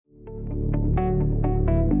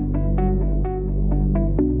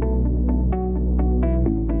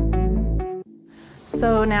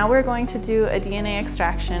So now we're going to do a DNA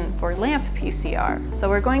extraction for lamp PCR. So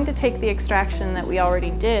we're going to take the extraction that we already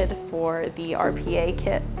did for the RPA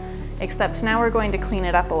kit, except now we're going to clean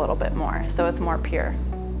it up a little bit more so it's more pure.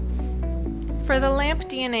 For the lamp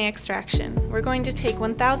DNA extraction, we're going to take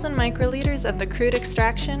 1,000 microliters of the crude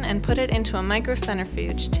extraction and put it into a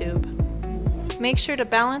microcentrifuge tube. Make sure to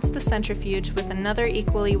balance the centrifuge with another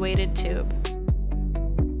equally weighted tube.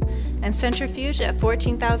 And centrifuge at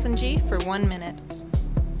 14,000 G for 1 minute.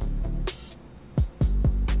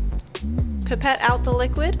 Pipette out the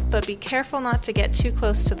liquid, but be careful not to get too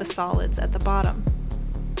close to the solids at the bottom.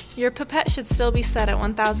 Your pipette should still be set at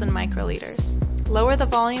 1,000 microliters. Lower the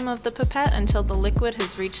volume of the pipette until the liquid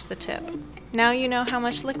has reached the tip. Now you know how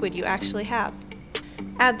much liquid you actually have.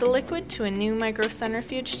 Add the liquid to a new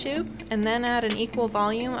microcentrifuge tube, and then add an equal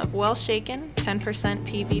volume of well-shaken 10%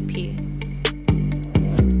 PVP.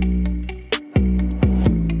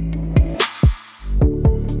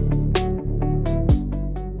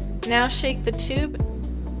 Now shake the tube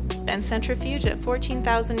and centrifuge at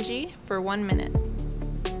 14,000 G for 1 minute.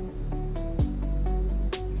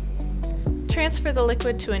 Transfer the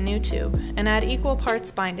liquid to a new tube and add equal parts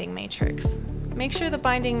binding matrix. Make sure the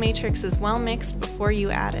binding matrix is well mixed before you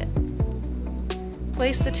add it.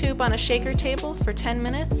 Place the tube on a shaker table for 10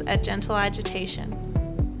 minutes at gentle agitation.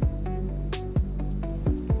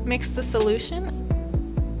 Mix the solution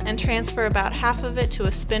and transfer about half of it to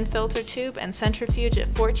a spin filter tube and centrifuge at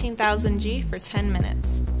 14,000 G for 10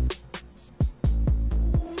 minutes.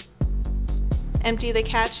 Empty the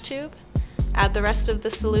catch tube, add the rest of the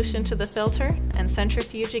solution to the filter, and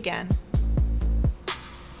centrifuge again.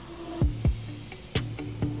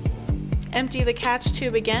 Empty the catch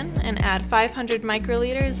tube again and add 500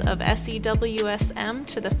 microliters of SEWSM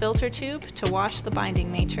to the filter tube to wash the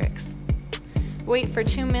binding matrix. Wait for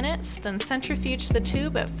 2 minutes, then centrifuge the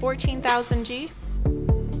tube at 14,000 G.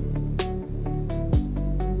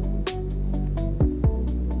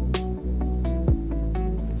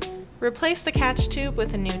 Replace the catch tube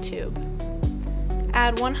with a new tube.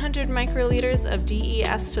 Add 100 microliters of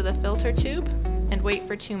DES to the filter tube and wait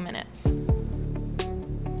for 2 minutes.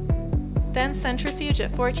 Then centrifuge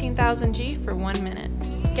at 14,000 G for 1 minute.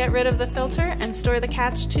 Get rid of the filter and store the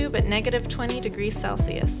catch tube at -20 degrees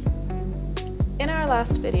Celsius. In our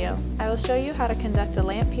last video, I will show you how to conduct a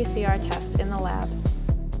lamp PCR test in the lab.